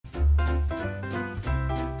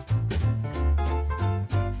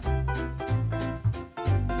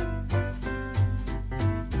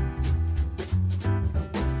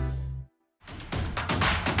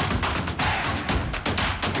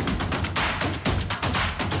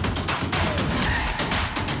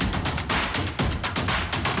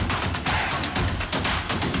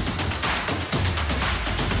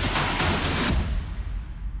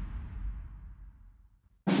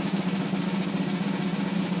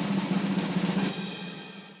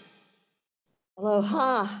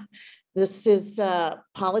Aloha. This is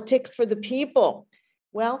Politics for the People.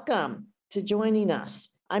 Welcome to joining us.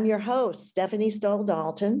 I'm your host, Stephanie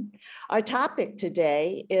Stoll-Dalton. Our topic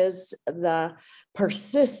today is the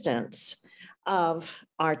persistence of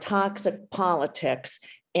our toxic politics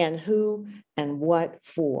and who and what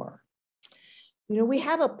for. We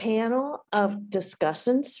have a panel of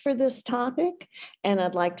discussants for this topic, and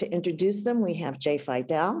I'd like to introduce them. We have Jay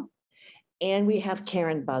Fidel, and we have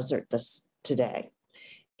Karen Buzzard today.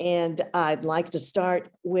 And I'd like to start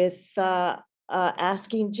with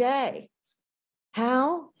asking Jay,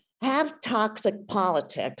 how have toxic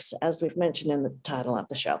politics, as we've mentioned in the title of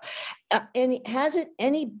the show, has it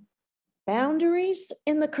any boundaries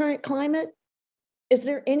in the current climate? Is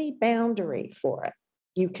there any boundary for it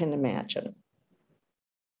you can imagine?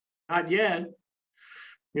 Not yet.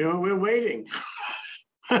 We're waiting.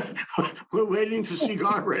 We're waiting to see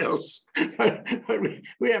guardrails.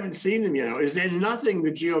 we haven't seen them yet. Is there nothing the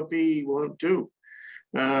GOP won't do?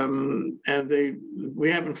 And we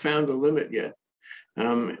haven't found the limit yet.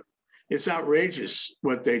 It's outrageous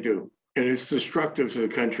what they do, and it's destructive to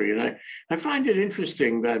the country. And I find it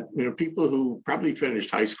interesting that people who probably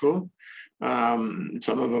finished high school, some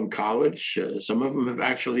of them college, some of them have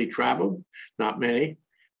actually traveled, not many.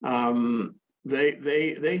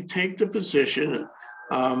 They take the position.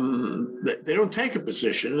 They don't take a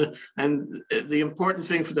position, and the important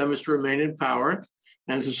thing for them is to remain in power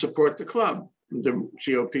and to support the club, the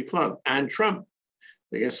GOP club, and Trump.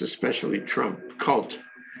 I guess especially Trump cult.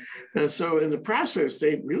 And so in the process,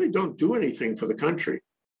 they really don't do anything for the country.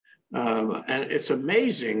 And it's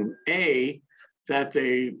amazing, A, that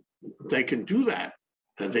they can do that.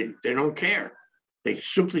 They don't care. They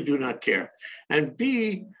simply do not care. And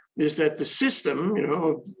B, is that the system,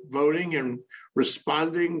 of voting and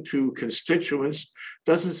responding to constituents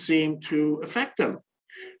doesn't seem to affect them.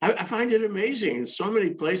 I find it amazing in so many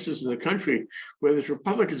places in the country where the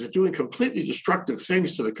Republicans are doing completely destructive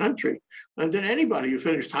things to the country. And then anybody who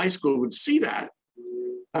finished high school would see that.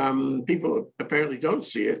 People apparently don't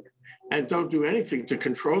see it and don't do anything to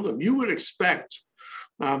control them. You would expect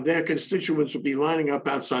their constituents would be lining up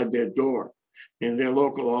outside their door in their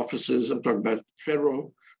local offices. I'm talking about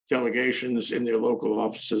federal delegations in their local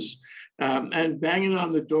offices, and banging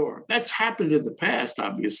on the door. That's happened in the past,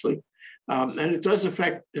 obviously, and it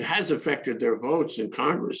has affected their votes in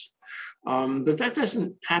Congress. But that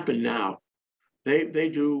doesn't happen now. They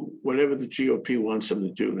do whatever the GOP wants them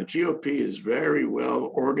to do. The GOP is very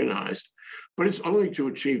well organized, but it's only to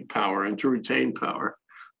achieve power and to retain power,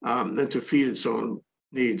 and to feed its own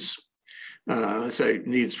needs.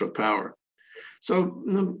 Needs for power. So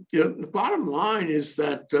the bottom line is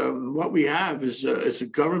that what we have is a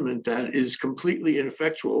government that is completely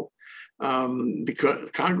ineffectual, because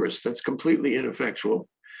Congress that's completely ineffectual,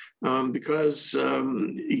 because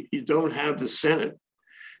you don't have the Senate,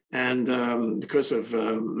 and because of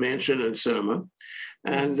Manchin and Sinema,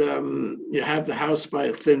 and you have the House by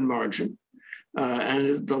a thin margin,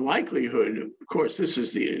 and the likelihood, of course, this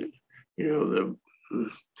is the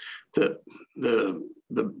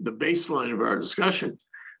baseline of our discussion,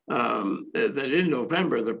 that in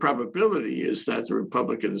November, the probability is that the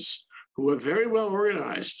Republicans, who are very well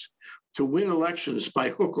organized to win elections by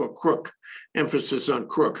hook or crook, emphasis on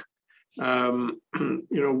crook,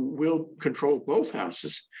 will control both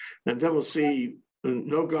houses. And then we'll see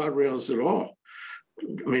no guardrails at all.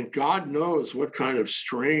 I mean, God knows what kind of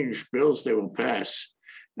strange bills they will pass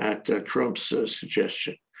at Trump's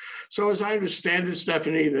suggestion. So as I understand it,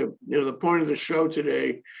 Stephanie, the point of the show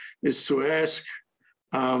today is to ask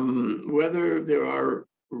whether there are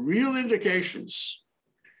real indications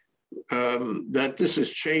that this is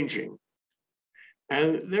changing.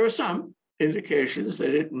 And there are some indications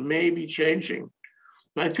that it may be changing.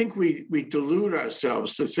 But I think we delude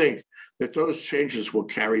ourselves to think that those changes will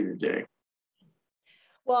carry the day.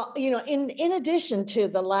 Well, in addition to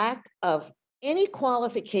the lack of any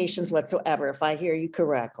qualifications whatsoever, if I hear you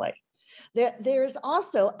correctly, there's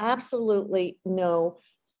also absolutely no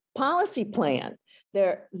policy plan.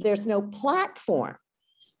 There's no platform.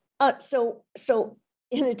 So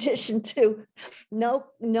in addition to no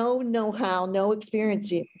know-how, no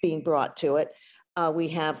experience being brought to it, we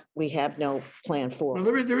have no plan for it.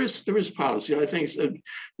 Well, there is policy. I think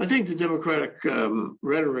the Democratic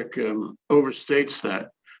rhetoric overstates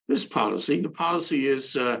that. This policy. The policy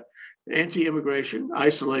is anti-immigration,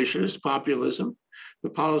 isolationist populism. The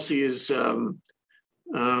policy is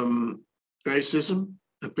racism,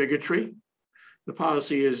 bigotry. The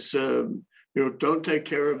policy is don't take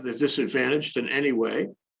care of the disadvantaged in any way.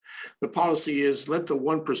 The policy is let the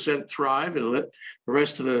 1% thrive and let the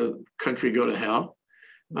rest of the country go to hell.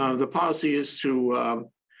 The policy is to,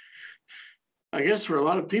 I guess for a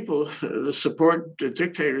lot of people, support the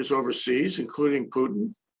dictators overseas, including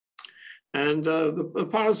Putin. And the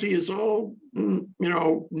policy is all,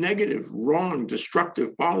 negative, wrong,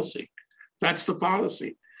 destructive policy. That's the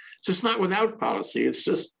policy. It's just not without policy. It's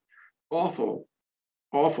just awful,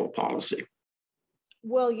 awful policy.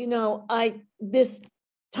 Well, this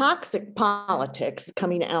toxic politics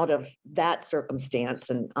coming out of that circumstance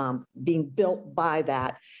and being built by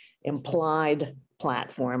that implied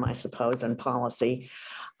platform, I suppose, and policy.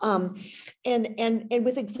 And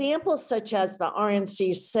with examples such as the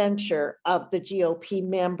RNC's censure of the GOP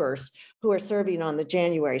members who are serving on the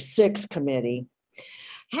January 6th committee,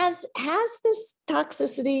 has this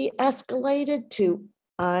toxicity escalated to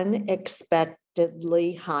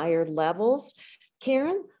unexpectedly higher levels?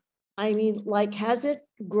 Karen, I mean, has it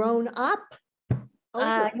grown up?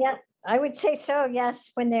 Yeah, I would say so.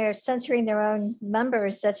 Yes, when they're censoring their own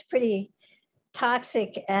members, that's pretty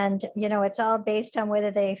toxic. And, it's all based on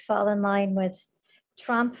whether they fall in line with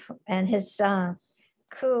Trump and his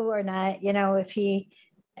coup or not.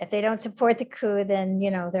 If they don't support the coup, then,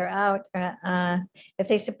 they're out. If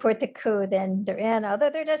they support the coup, then they're in. Although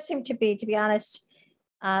there does seem to be honest,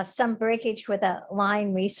 some breakage with that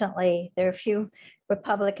line recently. There are a few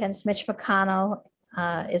Republicans. Mitch McConnell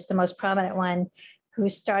is the most prominent one,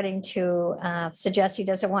 who's starting to suggest he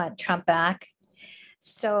doesn't want Trump back.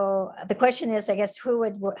 So the question is, I guess, who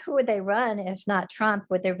would they run if not Trump?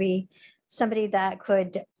 Would there be somebody that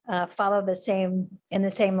could follow in the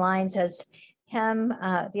same lines as him?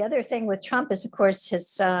 The other thing with Trump is, of course,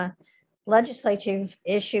 his legislative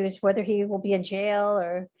issues, whether he will be in jail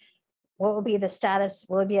or what will be the status.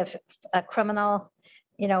 Will it be a criminal,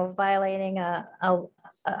 violating a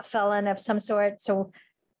felon of some sort? So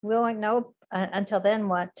we won't know until then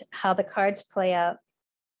how the cards play out.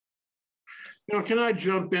 Can I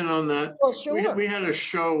jump in on that? Well, sure. We had a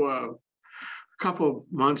show a couple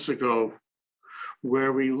months ago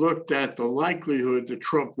where we looked at the likelihood that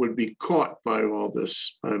Trump would be caught by all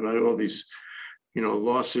this, by all these,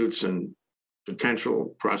 lawsuits and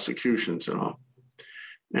potential prosecutions and all.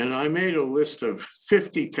 And I made a list of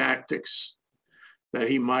 50 tactics that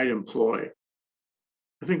he might employ.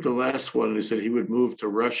 I think the last one is that he would move to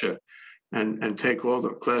Russia and take all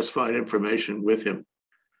the classified information with him.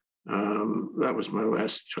 That was my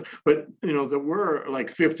last choice. But, there were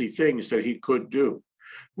like 50 things that he could do.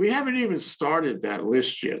 We haven't even started that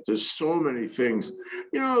list yet. There's so many things,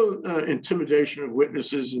 intimidation of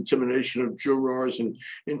witnesses, intimidation of jurors, and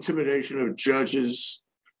intimidation of judges,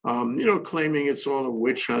 claiming it's all a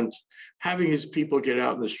witch hunt, having his people get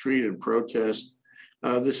out in the street and protest.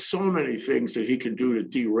 There's so many things that he can do to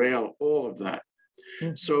derail all of that.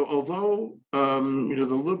 Mm-hmm. So although,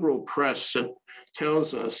 the liberal press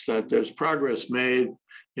tells us that there's progress made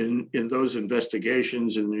in those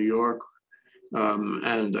investigations in New York,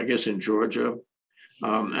 and I guess in Georgia,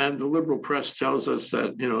 and the liberal press tells us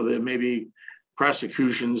that, there may be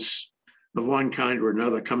prosecutions of one kind or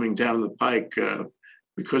another coming down the pike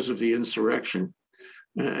because of the insurrection.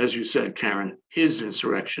 As you said, Karen, his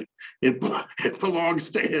insurrection. It belongs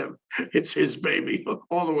to him. It's his baby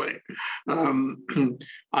all the way.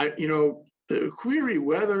 Query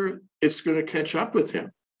whether it's going to catch up with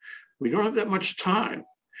him. We don't have that much time.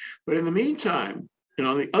 But in the meantime,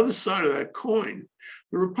 on the other side of that coin,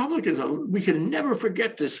 the Republicans, we can never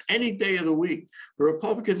forget this any day of the week. The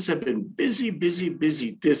Republicans have been busy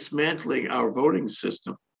dismantling our voting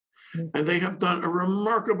system. And they have done a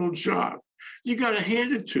remarkable job. You got to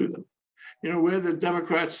hand it to them. Where the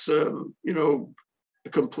Democrats,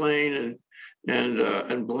 complain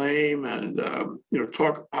and blame and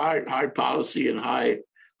talk high policy and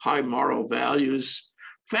high moral values.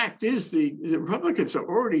 Fact is, the Republicans have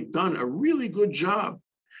already done a really good job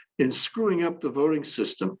in screwing up the voting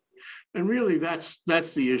system, and really that's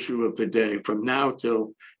the issue of the day from now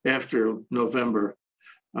till after November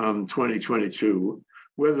 2022.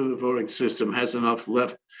 Whether the voting system has enough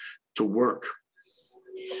left to work.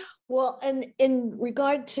 Well, and in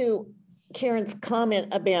regard to Karen's comment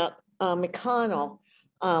about McConnell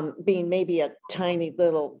being maybe a tiny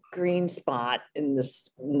little green spot in this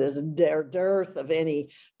dearth of any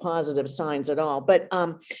positive signs at all, but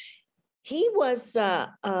he was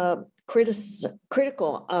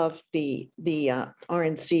critical of the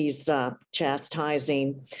RNC's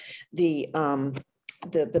chastising the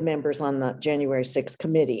members on the January 6th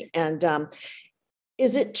committee. And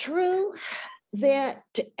is it true that,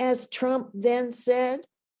 as Trump then said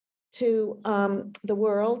to the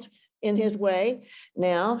world in his way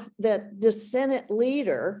now, that the Senate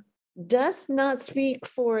leader does not speak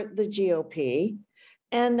for the GOP,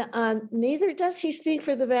 And neither does he speak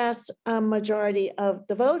for the vast majority of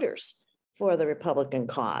the voters for the Republican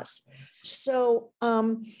cause. So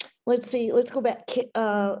let's see, let's go back.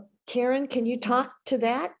 Karen, can you talk to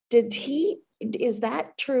that? Is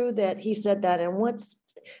that true that he said that? And what's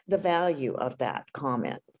the value of that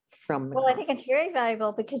comment from the? Well, I think it's very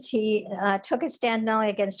valuable because he took a stand not only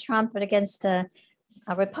against Trump, but against the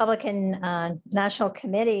Republican National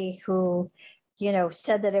Committee who,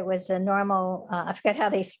 said that it was a normal, I forget how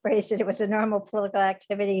they phrased it, it was a normal political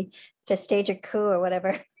activity to stage a coup or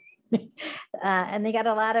whatever. And they got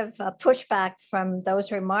a lot of pushback from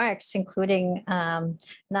those remarks, including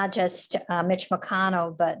not just Mitch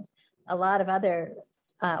McConnell, but a lot of other,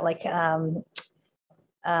 like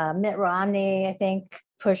Mitt Romney, I think,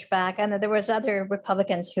 pushed back. And there was other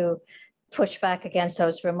Republicans who pushed back against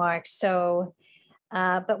those remarks. So,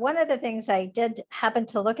 but one of the things I did happen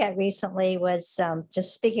to look at recently was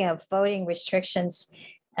just speaking of voting restrictions,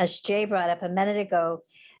 as Jay brought up a minute ago,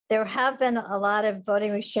 there have been a lot of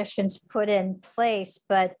voting restrictions put in place,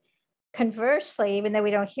 but conversely, even though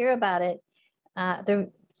we don't hear about it,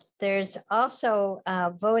 there's also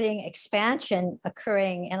voting expansion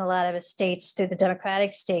occurring in a lot of states through the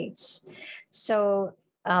Democratic states. So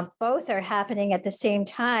both are happening at the same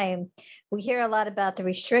time. We hear a lot about the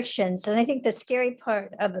restrictions, and I think the scary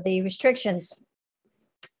part of the restrictions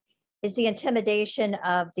is the intimidation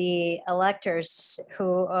of the electors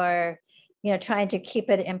who are, trying to keep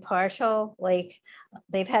it impartial. Like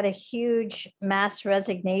they've had a huge mass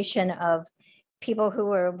resignation of people who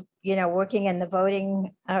were, working in the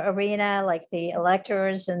voting arena, like the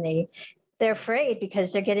electors, and they're afraid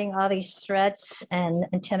because they're getting all these threats and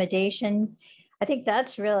intimidation. I think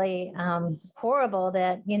that's really horrible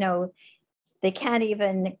that, they can't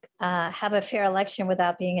even have a fair election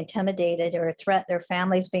without being intimidated or their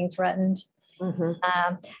families being threatened. Mm-hmm.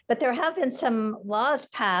 But there have been some laws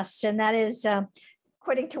passed, and that is,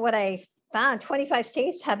 according to what I found, 25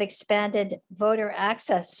 states have expanded voter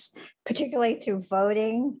access, particularly through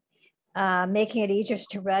voting, making it easier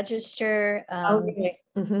to register, Okay.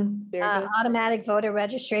 Mm-hmm. Very good. automatic voter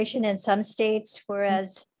registration in some states,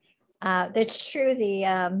 whereas that's true.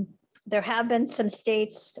 There have been some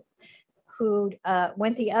states who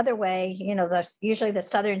went the other way, usually the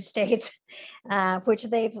southern states, which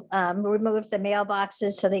they've removed the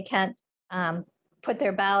mailboxes so they can't put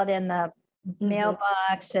their ballot in the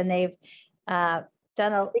mailbox, and they've done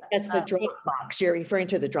That's the drop box. You're referring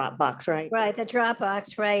to the drop box, right? Right, the drop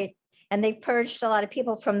box, right. And they purged a lot of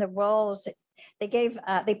people from the rolls. They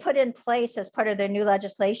put in place as part of their new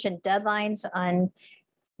legislation deadlines on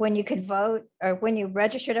when you could vote or when you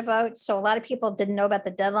register to vote. So a lot of people didn't know about the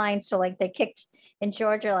deadline. So like they kicked in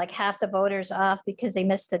Georgia, like half the voters off because they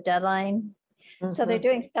missed the deadline. So they're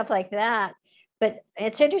doing stuff like that. But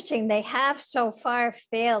it's interesting, they have so far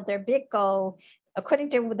failed their big goal. According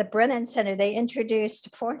to the Brennan Center, they introduced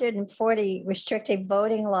 440 restrictive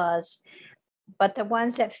voting laws, but the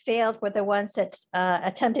ones that failed were the ones that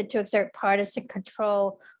attempted to exert partisan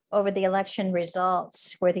control over the election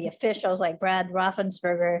results, where the officials like Brad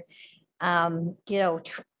Raffensperger,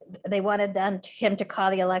 they wanted him to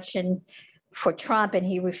call the election for Trump, and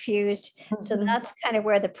he refused. So that's kind of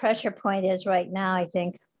where the pressure point is right now, I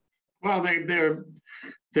think. Well,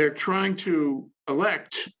 they're trying to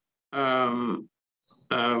elect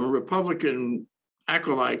Republican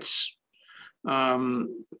acolytes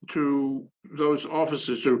to those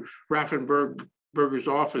offices, to Raffensperger's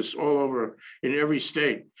office all over in every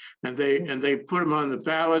state, and they put them on the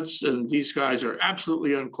ballots, and these guys are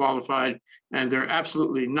absolutely unqualified, and they're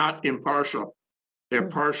absolutely not impartial. They're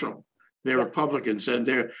partial. They're Republicans, and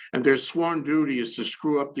their sworn duty is to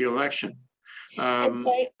screw up the election. Now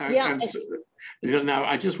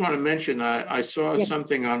I just want to mention, I saw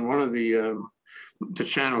something on one of the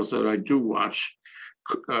channels that I do watch.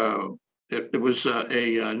 It was a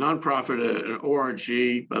nonprofit, an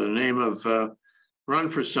ORG by the name of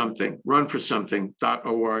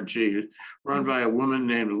runforsomething.org, run by a woman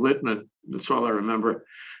named Littman. That's all I remember.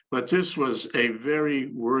 But this was a very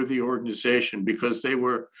worthy organization because they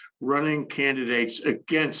were running candidates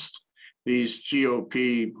against these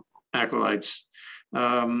GOP acolytes,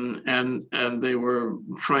 and they were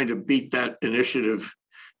trying to beat that initiative,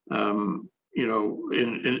 in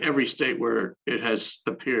every state where it has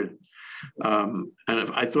appeared. And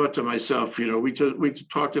if I thought to myself, we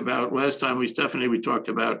talked about last time, Stephanie, we talked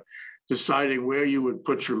about deciding where you would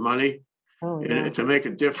put your money to make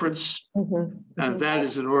a difference. And that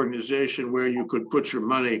is an organization where you could put your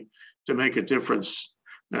money to make a difference.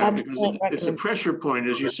 Because it's a pressure point,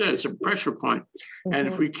 as you said, it's a pressure point. And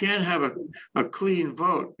if we can't have a clean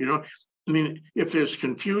vote, if there's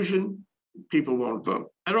confusion, people won't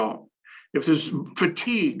vote at all. If there's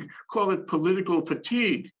fatigue, call it political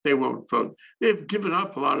fatigue, they won't vote. They've given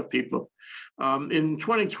up, a lot of people. In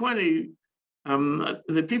 2020,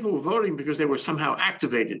 the people were voting because they were somehow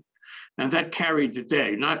activated, and that carried the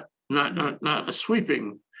day. Not a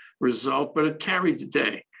sweeping result, but it carried the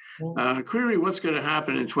day. Query what's going to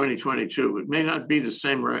happen in 2022. It may not be the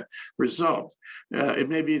same result. It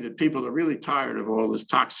may be that people are really tired of all this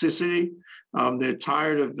toxicity. They're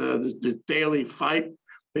tired of the daily fight.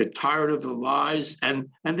 They're tired of the lies, and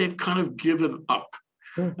they've kind of given up.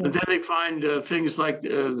 And then they find things like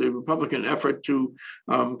the Republican effort to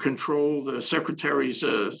control the Secretary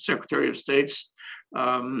of State's,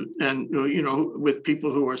 and with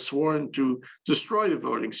people who are sworn to destroy the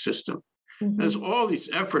voting system. There's all these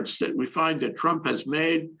efforts that we find that Trump has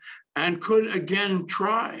made and could again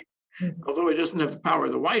try. Although he doesn't have the power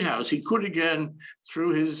of the White House, he could again,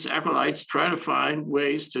 through his acolytes, try to find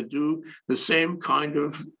ways to do the same kind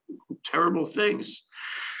of terrible things.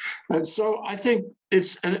 And so I think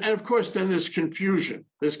it's, and of course, then there's confusion.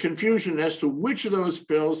 There's confusion as to which of those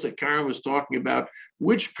bills that Karen was talking about,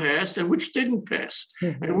 which passed and which didn't pass,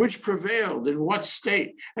 and which prevailed in what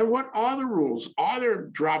state, and what are the rules? Are there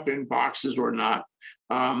drop-in boxes or not?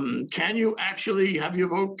 Can you actually have your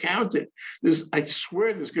vote counted? I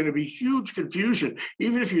swear there's going to be huge confusion.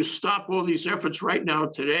 Even if you stop all these efforts right now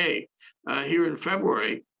today, here in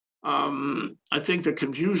February, I think the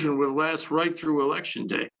confusion will last right through Election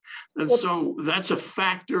Day. And so that's a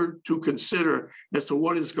factor to consider as to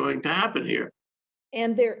what is going to happen here.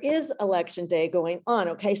 And there is Election Day going on.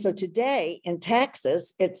 Okay, so today in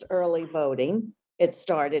Texas, it's early voting. It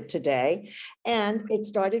started today, and it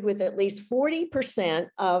started with at least 40%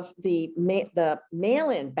 of the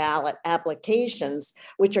mail-in ballot applications,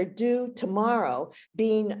 which are due tomorrow,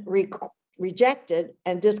 being rejected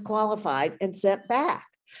and disqualified and sent back.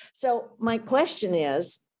 So my question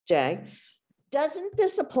is, Jay, doesn't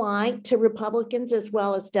this apply to Republicans as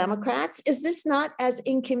well as Democrats? Is this not as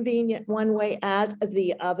inconvenient one way as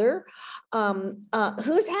the other?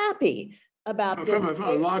 Who's happy about this? From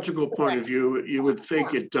a logical point of view, you would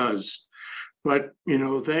think it does. But,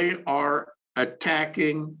 they are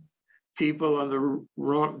attacking people on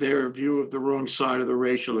their view of the wrong side of the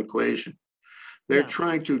racial equation. They're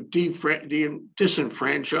trying to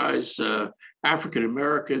disenfranchise African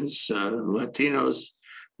Americans, Latinos,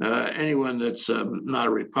 anyone that's not a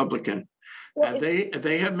Republican. Well,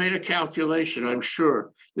 they have made a calculation, I'm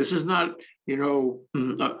sure. This is not, a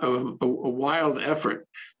wild effort.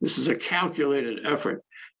 This is a calculated effort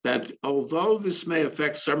that, although this may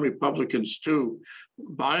affect some Republicans too,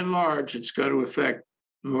 by and large, it's going to affect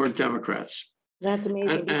more Democrats. That's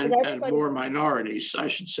amazing. And more minorities, I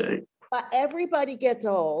should say. But everybody gets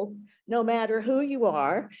old, no matter who you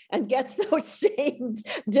are, and gets those same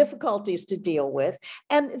difficulties to deal with.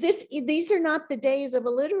 And these are not the days of a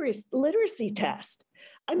literacy test.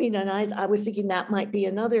 I mean, and I was thinking that might be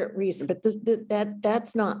another reason, but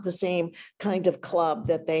that's not the same kind of club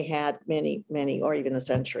that they had many, or even a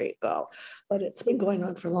century ago. But it's been going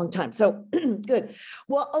on for a long time. So good.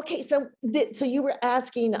 Well, okay. So you were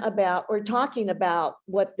asking about or talking about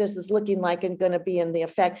what this is looking like and going to be in the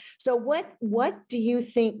effect. So what do you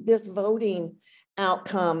think this voting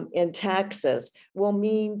outcome in Texas will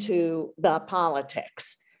mean to the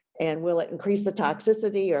politics? And will it increase the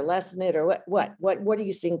toxicity or lessen it, or what are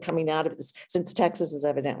you seeing coming out of this? Since Texas is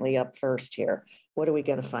evidently up first here, what are we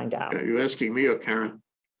going to find out? Are you asking me or Karen?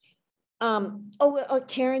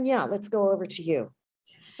 Karen, yeah, let's go over to you.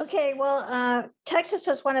 Okay, well, Texas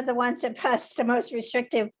was one of the ones that passed the most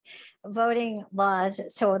restrictive voting laws,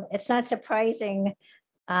 so it's not surprising.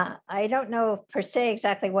 I don't know per se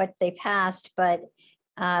exactly what they passed, but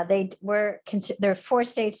there are 4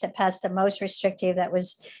 states that passed the most restrictive. That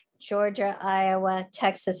was Georgia, Iowa,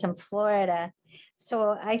 Texas, and Florida.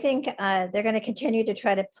 So I think they're going to continue to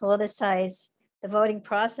try to politicize the voting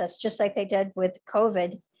process, just like they did with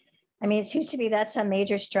COVID. I mean, it seems to be that's some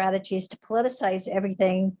major strategies to politicize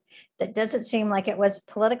everything that doesn't seem like it was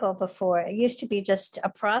political before. It used to be just a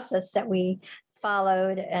process that we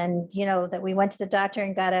followed, and that we went to the doctor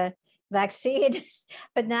and got a vaccine.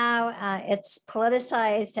 But now it's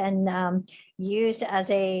politicized and used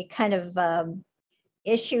as a kind of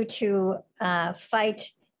issue to fight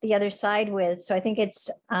the other side with. So I think it's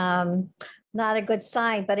not a good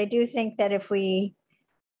sign. But I do think that if we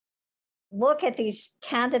look at these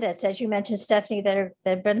candidates, as you mentioned, Stephanie, that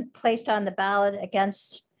have been placed on the ballot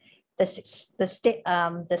against the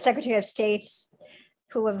Secretary of States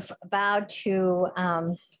who have vowed to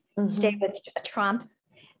stay with Trump,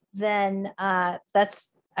 then that's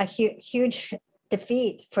a huge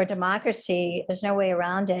defeat for democracy. There's no way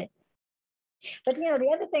around it. But the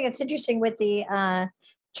other thing that's interesting with the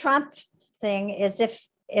Trump thing is if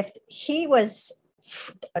he was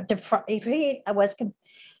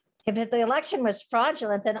if the election was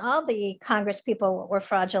fraudulent, then all the Congress people were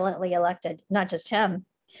fraudulently elected, not just him.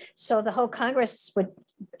 So the whole Congress would.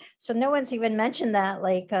 So no one's even mentioned that,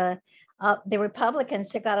 like the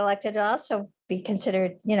Republicans that got elected also be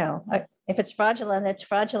considered. If it's fraudulent, it's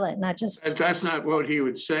fraudulent, not just. That's not what he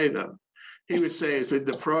would say, though. He would say is that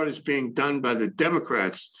the fraud is being done by the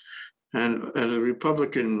Democrats and the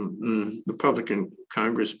Republican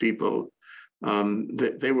Congress people.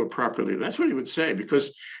 They were properly. That's what he would say,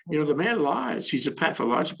 because the man lies. He's a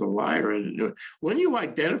pathological liar, and when you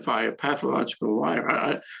identify a pathological liar,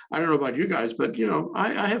 I don't know about you guys, but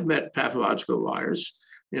I have met pathological liars.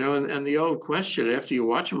 And the old question after you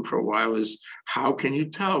watch them for a while is, how can you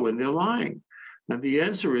tell when they're lying? And the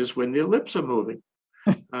answer is when their lips are moving.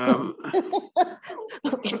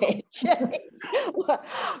 Okay. Jay.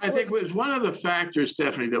 I think it was one of the factors,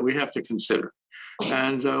 Stephanie, that we have to consider.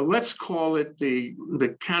 And let's call it the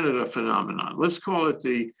Canada phenomenon. Let's call it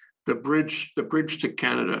the bridge to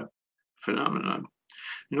Canada phenomenon.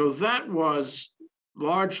 That was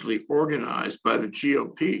largely organized by the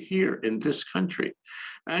GOP here in this country.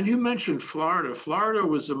 And you mentioned Florida. Florida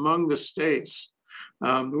was among the states.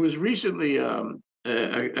 There was recently a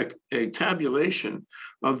tabulation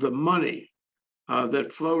of the money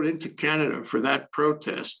that flowed into Canada for that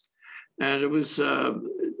protest. And it was,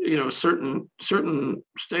 certain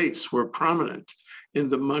states were prominent in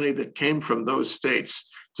the money that came from those states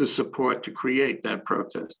to create that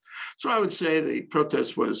protest. So I would say the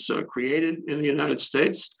protest was created in the United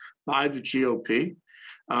States by the GOP.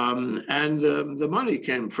 And the money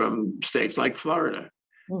came from states like Florida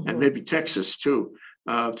and maybe Texas too,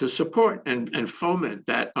 to support and foment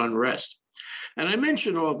that unrest. And I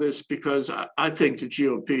mention all this because I think the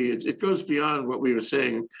GOP, it goes beyond what we were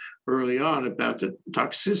saying early on about the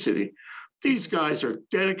toxicity. These guys are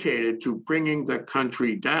dedicated to bringing the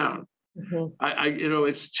country down.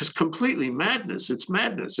 It's just completely madness. It's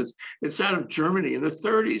madness. It's out of Germany in the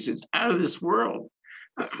 30s. It's out of this world.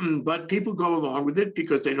 But people go along with it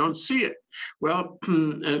because they don't see it. Well,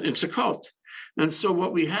 it's a cult. And so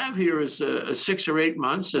what we have here is 6 or 8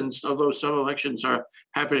 months, and although some elections are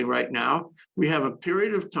happening right now, we have a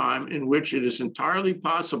period of time in which it is entirely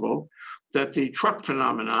possible that the truck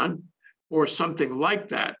phenomenon or something like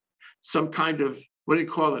that, some kind of,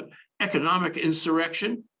 economic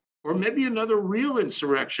insurrection, or maybe another real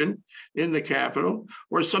insurrection in the Capitol,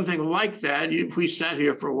 or something like that. If we sat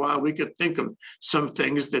here for a while, we could think of some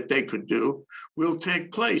things that they could do, will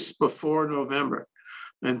take place before November.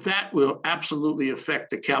 And that will absolutely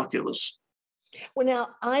affect the calculus. Well, now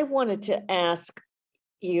I wanted to ask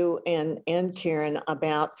you and Karen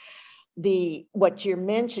about what you're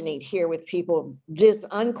mentioning here with people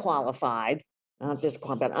unqualified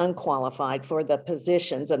for the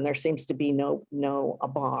positions, and there seems to be no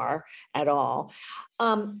bar at all.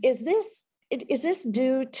 Is this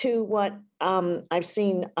due to what I've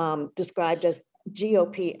seen described as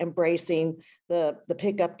GOP embracing the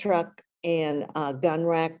pickup truck and gun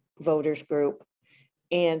rack voters group?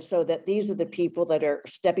 And so that these are the people that are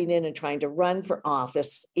stepping in and trying to run for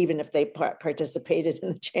office, even if they participated in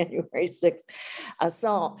the January 6th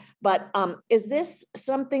assault. But is this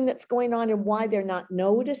something that's going on, and why they're not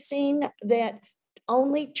noticing that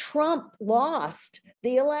only Trump lost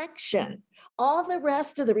the election? All the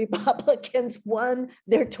rest of the Republicans won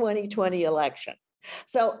their 2020 election.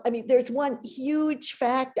 So, there's one huge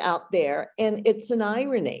fact out there, and it's an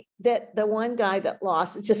irony that the one guy that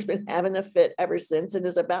lost has just been having a fit ever since and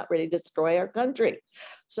is about ready to destroy our country.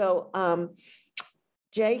 So,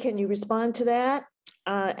 Jay, can you respond to that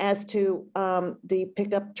as to the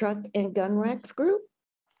pickup truck and gun racks group?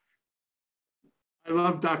 I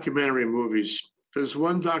love documentary movies. There's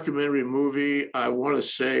one documentary movie, I want to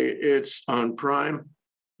say it's on Prime,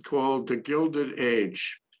 called The Gilded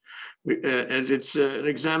Age. And it's an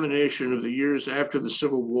examination of the years after the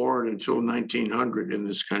Civil War and until 1900 in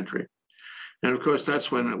this country. And of course,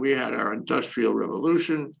 that's when we had our Industrial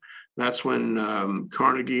Revolution. That's when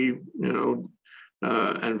Carnegie,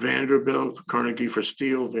 and Vanderbilt, Carnegie for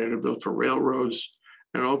steel, Vanderbilt for railroads,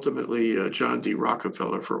 and ultimately John D.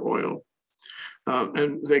 Rockefeller for oil.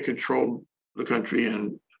 And they controlled the country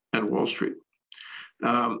and Wall Street.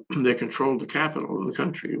 They controlled the capital of the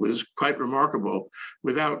country. It was quite remarkable,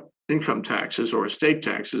 without income taxes or estate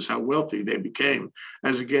taxes, how wealthy they became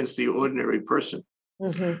as against the ordinary person.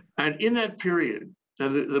 And in that period,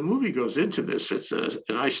 and the movie goes into this,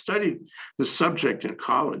 and I studied the subject in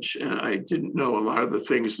college, and I didn't know a lot of the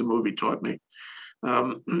things the movie taught me.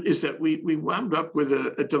 is that we wound up with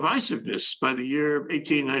a divisiveness by the year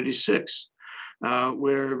 1896,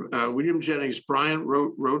 where William Jennings Bryan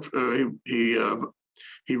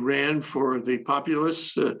he ran for the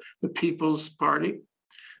Populists, the People's Party,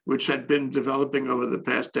 which had been developing over the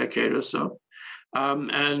past decade or so.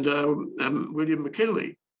 And William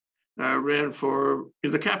McKinley ran for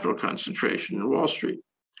the capital concentration in Wall Street.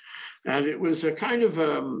 And it was a kind of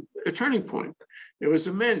a turning point. It was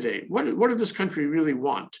a mandate. What did this country really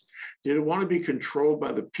want? Did it want to be controlled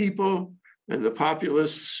by the people and the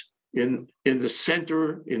populists in the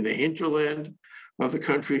center, in the hinterland of the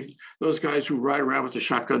country? Those guys who ride around with the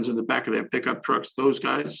shotguns in the back of their pickup trucks, those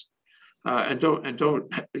guys, and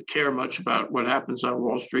don't care much about what happens on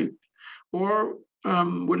Wall Street? Or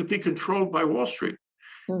would it be controlled by Wall Street?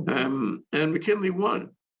 And McKinley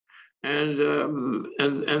won.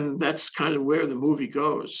 And that's kind of where the movie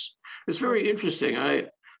goes. It's very interesting.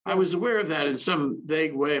 I was aware of that in some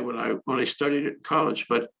vague way when I studied at college,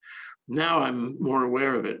 but now I'm more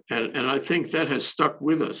aware of it, and I think that has stuck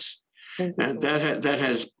with us, and that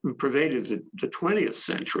has pervaded the 20th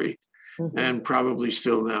century, and probably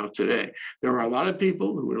still now today. There are a lot of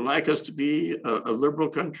people who would like us to be a liberal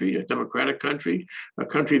country, a democratic country, a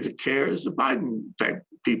country that cares, the Biden type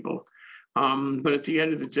people. But at the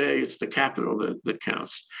end of the day, it's the capital that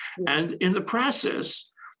counts. And in the process,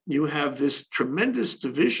 you have this tremendous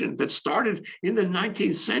division that started in the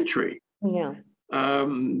 19th century.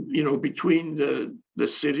 Between the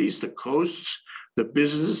cities, the coasts, the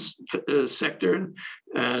business sector,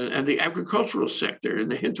 and the agricultural sector in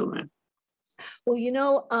the hinterland. Well,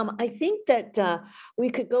 I think that we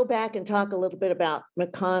could go back and talk a little bit about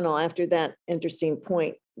McConnell after that interesting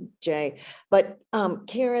point, Jay. But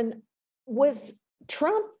Karen, was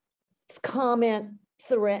Trump's comment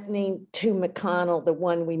threatening to McConnell, the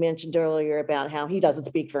one we mentioned earlier about how he doesn't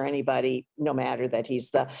speak for anybody, no matter that he's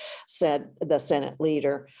the Senate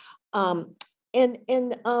leader? Is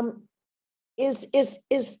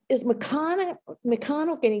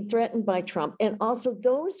McConnell getting threatened by Trump? And also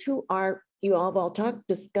those who are, you all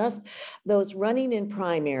discussed those running in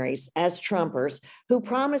primaries as Trumpers who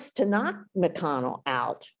promised to knock McConnell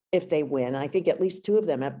out if they win. I think at least two of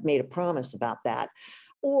them have made a promise about that.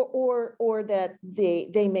 Or that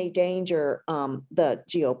they may danger the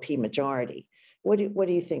GOP majority. What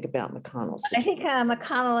do you think about McConnell's situation? I think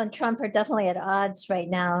McConnell and Trump are definitely at odds right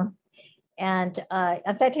now. And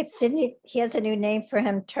in fact, he has a new name for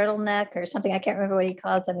him, Turtleneck or something. I can't remember what he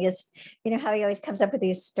calls him. He has, you know how he always comes up with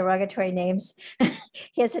these derogatory names?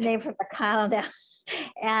 He has a name for McConnell now.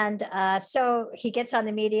 And so he gets on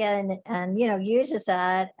the media and uses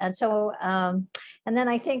that. And so, and then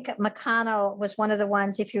I think McConnell was one of the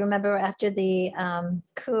ones, if you remember, after the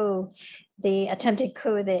coup, the attempted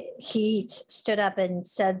coup, that he stood up and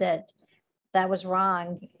said that was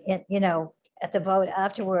wrong, at the vote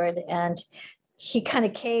afterward. And he kind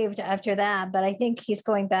of caved after that. But I think he's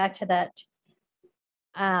going back to that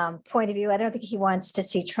point of view. I don't think he wants to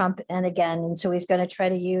see Trump in again. And so he's going to try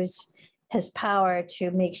to use his power to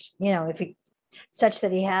make, if he, such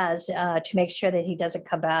that he has, to make sure that he doesn't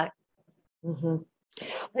come back. I think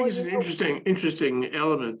it's an interesting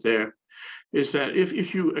element there is that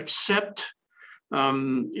if you accept,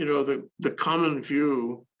 the common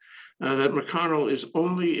view that McConnell is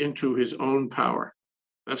only into his own power,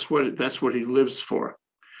 that's what he lives for.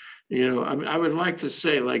 I would like to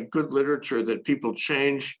say, like good literature, that people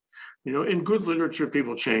change. In good literature,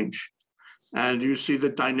 people change. And you see the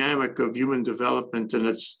dynamic of human development, and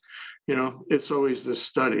it's always this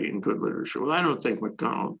study in good literature. Well, I don't think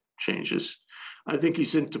McConnell changes. I think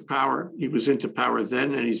he's into power. He was into power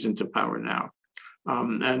then, and he's into power now.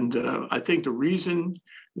 And I think the reason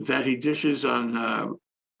that he dishes on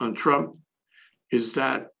Trump is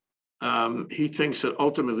that he thinks that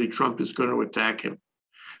ultimately Trump is going to attack him.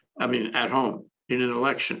 At home in an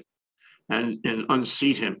election, and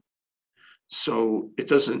unseat him. So it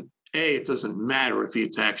doesn't matter if he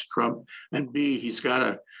attacks Trump, and B, he's got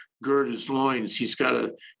to gird his loins. He's got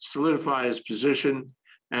to solidify his position,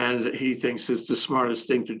 and he thinks it's the smartest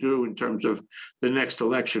thing to do in terms of the next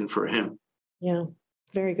election for him. Yeah,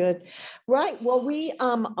 very good. Right. Well, we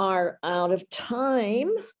are out of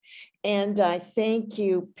time, and I thank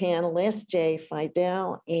you, panelists Jay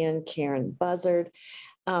Fidel and Karen Buzzard,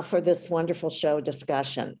 for this wonderful show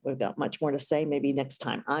discussion. We've got much more to say, maybe next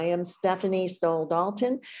time. I am Stephanie Stoll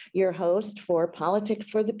Dalton, your host for Politics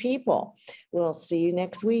for the People. We'll see you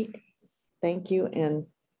next week. Thank you and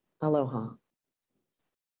aloha.